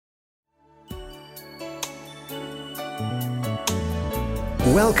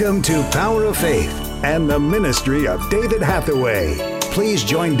Welcome to Power of Faith and the ministry of David Hathaway. Please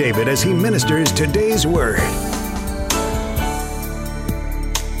join David as he ministers today's word.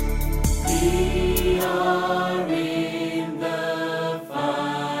 We are in the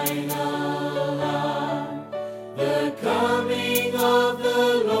final hour. The coming of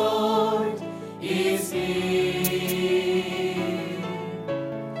the Lord is here.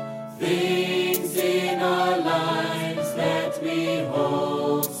 Things in our lives that we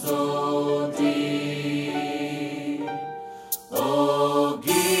hold so dear. Oh,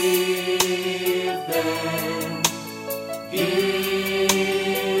 give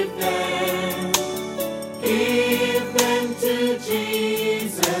them to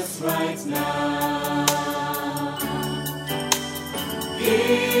Jesus right now.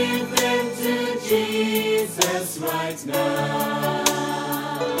 Give them to Jesus right now.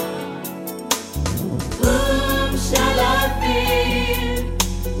 Whom shall I fear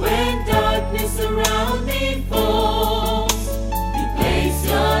when darkness around me falls? You place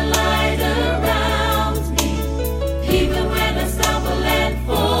your light around me, even when I stumble and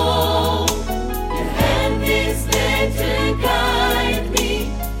fall. Your hand is there to guide me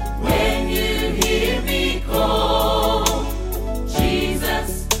when you hear me call.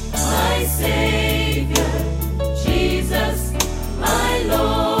 Jesus, my Savior, Jesus, my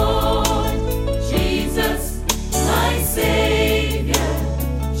Lord. Jesus, my Savior,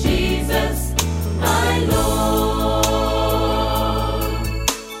 Jesus, my Lord.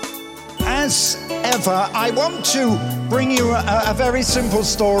 As ever, I want to bring you a very simple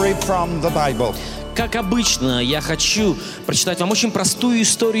story from the Bible. Как обычно, я хочу прочитать вам очень простую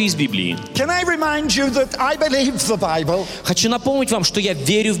историю из Библии. Can I remind you that I believe the Bible? Хочу напомнить вам, что я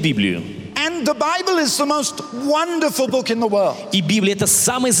верю в Библию. And the Bible is the most wonderful book in the world. И Библия — это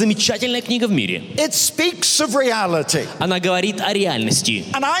самая замечательная книга в мире. It speaks of reality. Она говорит о реальности.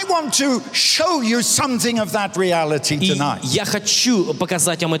 And I want to show you something of that reality И tonight. я хочу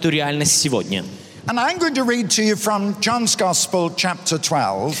показать вам эту реальность сегодня. And I'm going to read to you from John's Gospel, chapter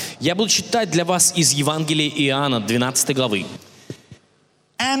 12. Я буду читать для вас из Евангелия Иоанна, 12 главы.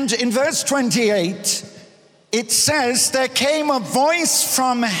 And in verse 28, it says, there came a voice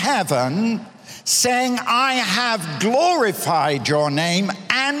from heaven saying, I have glorified your name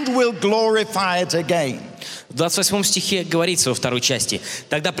and will glorify it again. В 28 стихе говорится во второй части: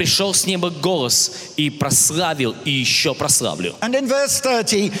 «Тогда пришел с неба голос, и прославил, и еще прославлю». And in verse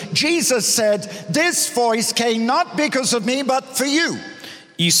 30, Jesus said, this voice came not because of me, but for you.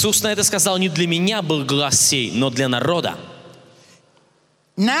 Иисус на это сказал: «Не для меня был глас сей, но для народа».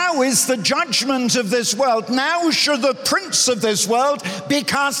 Now is the judgment of this world. Now should the prince of this world be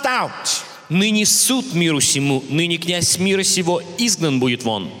cast out. «Ныне суд миру сему, ныне князь мира сего изгнан будет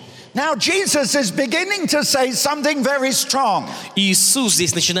вон». Now Jesus is beginning to say something very strong. Иисус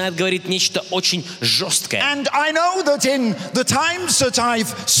здесь начинает говорить нечто очень жесткое. And I know that in the times that I've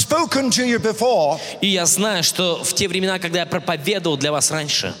spoken to you before, И я знаю, что в те времена, когда я проповедовал для вас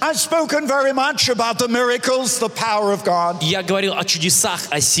раньше, I've spoken very much about the miracles, the power of God. я говорил о чудесах,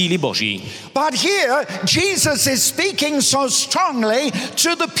 о силе Божьей. But here, Jesus is speaking so strongly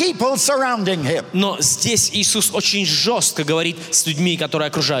to the people surrounding him. Но здесь Иисус очень жестко говорит с людьми, которые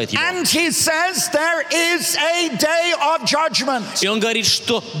окружают его. And he says there is a day of judgment. И он говорит,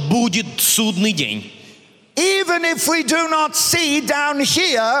 что будет судный день. Even if we do not see down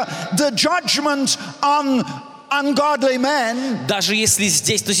here the judgment on ungodly men, Даже если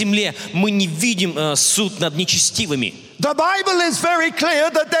здесь на земле мы не видим суд над нечестивыми, the Bible is very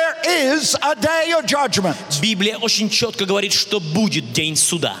clear that there is a day of judgment. Библия очень четко говорит, что будет день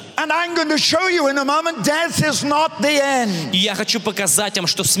суда. And I'm going to show you in a moment, death is not the end. И я хочу показать вам,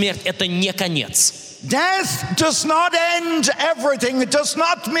 что смерть — это не конец. Death does not end everything. It does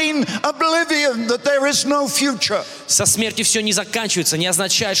not mean oblivion, that there is no future. Со смертью все не заканчивается, не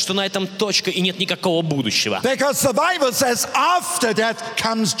означает, что на этом точка и нет никакого будущего. Because the Bible says after death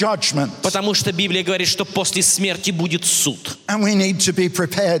comes judgment. Потому что Библия говорит, что после смерти будет суд. And we need to be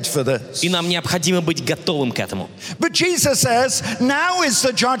prepared for this. И нам необходимо быть готовым к этому. But Jesus says, now is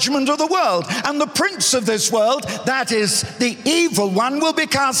the judgment of the world. And the prince of this world, that is the evil one, will be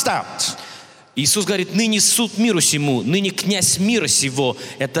cast out. Иисус говорит: ныне суд миру сему, ныне князь мира сего,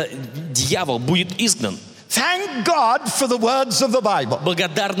 это дьявол, будет изгнан. Thank God for the words of the Bible.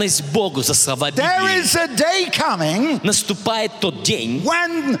 Благодарность Богу за слова There Библии. is a day coming Наступает тот день,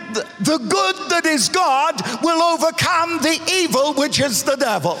 when the good that is God will overcome the evil which is the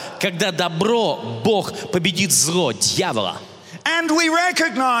devil. когда добро, Бог победит зло, дьявола. And we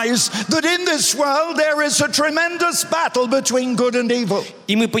recognize that in this world there is a tremendous battle between good and evil.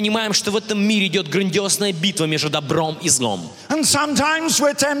 И мы понимаем, что в этом мире идет грандиозная битва между добром и злом. And sometimes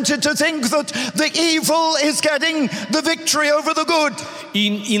we're tempted to think that the evil is getting the victory over the good.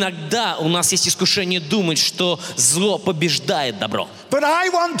 И иногда у нас есть искушение думать, что зло побеждает добро. But I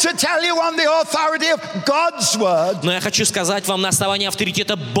want to tell you on the authority of God's word, Но я хочу сказать вам на основании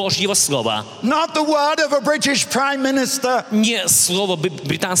авторитета Божьего Слова, not the word of a British prime minister не слово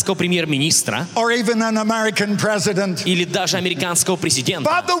британского премьер-министра or even an American president, или даже американского президента,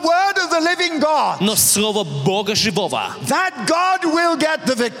 but the word of the living God, но слово Бога живого, that God will get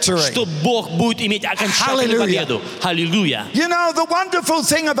the victory. что Бог будет иметь окончательную победу. Аллилуйя! You know, the wonderful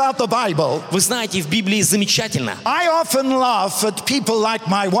thing about the Bible, Вы знаете, в Библии замечательно. I often laugh at people like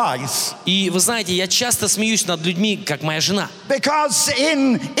my wife, И вы знаете, я часто смеюсь над людьми, как моя жена. because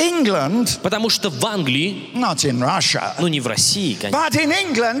in England, Потому что в Англии, not in Russia, ну не в России, конечно, but in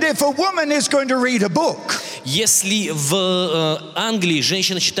England, if a woman is going to read a book, если в Англии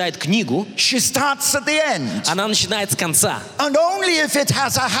женщина читает книгу, she starts at the end. она начинает с конца. And only if it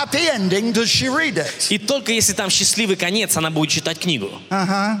has a happy ending does she read it. И только если там счастливый конец, она будет читать книгу.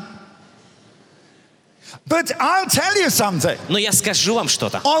 But I'll tell you something. Но я скажу вам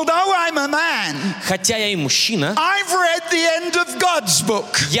что-то. Although I'm a man, Хотя я и мужчина, I've read the end of God's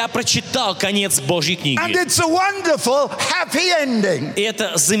book. я прочитал конец Божьей And книги. it's a wonderful, happy ending. И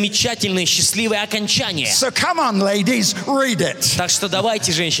это замечательное, счастливое окончание. So come on, ladies, read it. Так что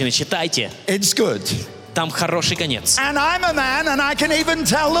давайте, женщины, читайте. It's good. Там хороший конец. And I'm a man, and I can even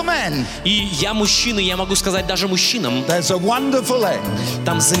tell the men, И я мужчина, я могу сказать даже мужчинам, there's a wonderful end,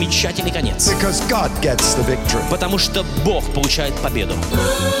 там замечательный конец. because God gets the victory. Потому что Бог получает победу.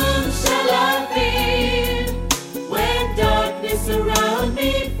 Whom shall I fear when darkness around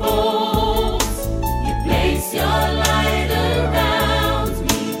me falls? You place your light around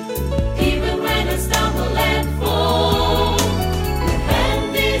me, even when I stumble and fall. Your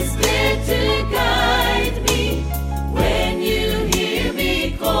hand is there to guide me when you hear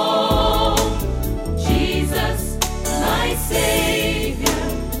me call. Jesus, my Savior,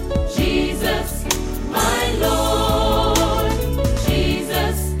 Jesus, my Lord,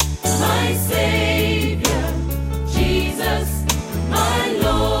 Jesus, my Savior, Jesus, my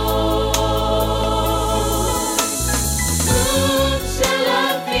Lord. Whom shall I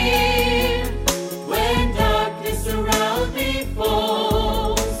fear when darkness around me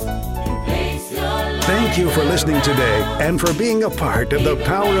falls? You place your light. Thank you for listening today and for being a part of the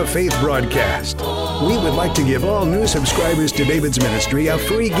Power of Faith broadcast. We would like to give all new subscribers to David's ministry a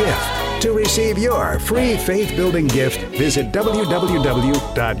free gift. To receive your free faith-building gift, visit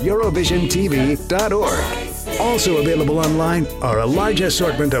www.eurovisiontv.org. Also available online are a large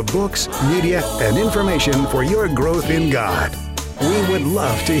assortment of books, media, and information for your growth in God. We would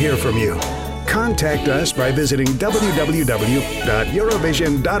love to hear from you. Contact us by visiting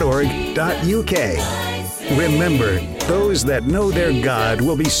www.eurovision.org.uk. Remember, those that know their God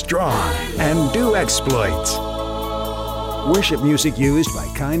will be strong and do exploits. Worship music used by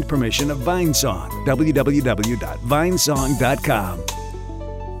kind permission of Vinesong. www.vinesong.com.